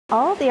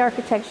All the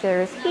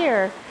architecture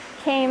here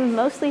came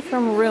mostly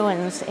from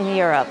ruins in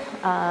Europe.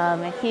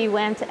 He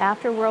went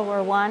after World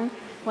War I,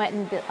 went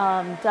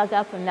and dug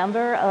up a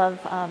number of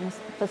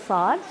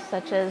facades,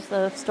 such as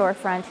the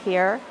storefront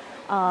here,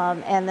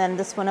 and then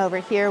this one over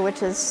here,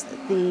 which is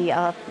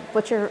the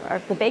butcher,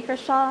 or the baker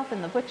shop,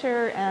 and the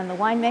butcher and the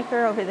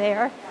winemaker over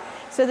there,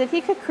 so that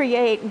he could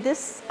create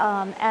this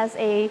as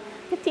a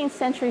 15th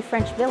century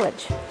French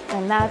village.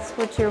 And that's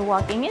what you're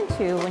walking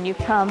into when you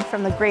come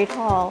from the Great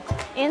Hall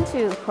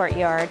into the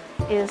courtyard,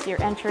 is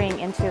you're entering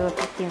into a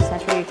 15th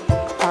century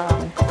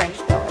French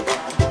village.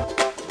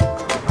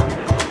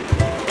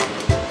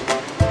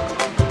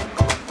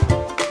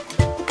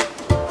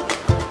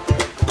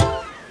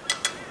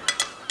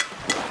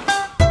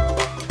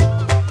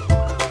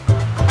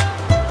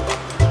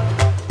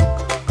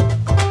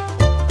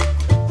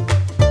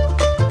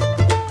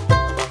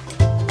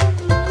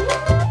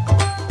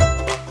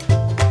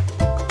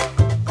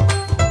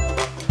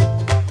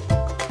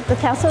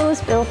 The castle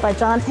was built by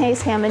John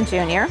Hayes Hammond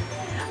Jr.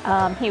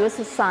 He was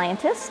a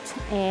scientist,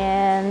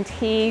 and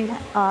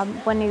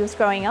when he was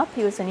growing up,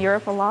 he was in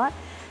Europe a lot,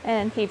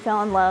 and he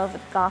fell in love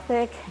with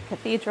Gothic,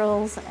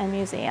 cathedrals, and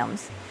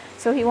museums.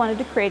 So he wanted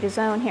to create his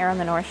own here on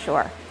the North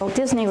Shore. Well,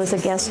 Disney was a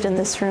guest in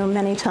this room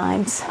many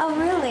times. Oh,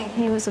 really?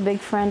 He was a big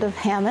friend of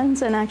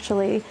Hammond's, and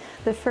actually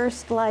the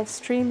first live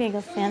streaming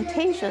of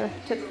Fantasia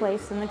took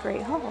place in the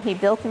Great Hall. He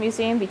built the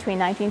museum between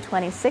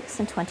 1926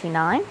 and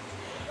 29.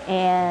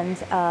 And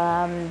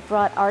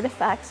brought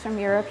artifacts from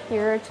Europe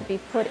here to be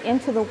put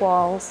into the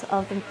walls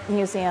of the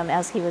museum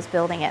as he was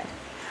building it.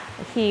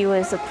 He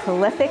was a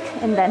prolific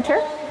inventor.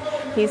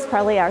 He's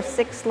probably our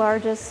 6th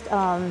largest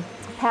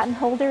patent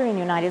holder in the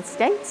United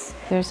States.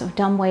 There's a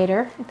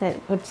dumbwaiter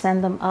that would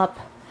send them up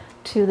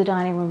to the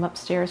dining room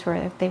upstairs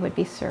where they would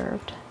be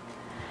served.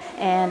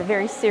 And a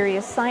very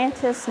serious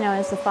scientist known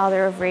as the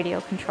father of radio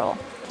control.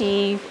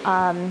 He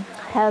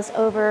has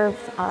over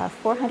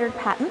 400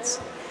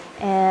 patents,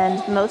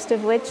 and most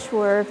of which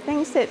were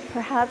things that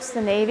perhaps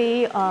the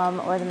Navy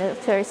or the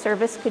military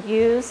service could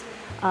use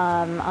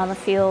on the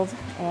field,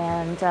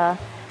 and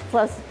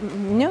plus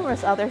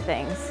numerous other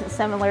things,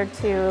 similar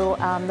to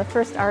the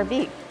first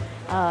RV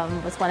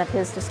was one of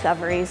his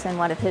discoveries and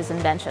one of his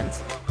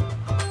inventions.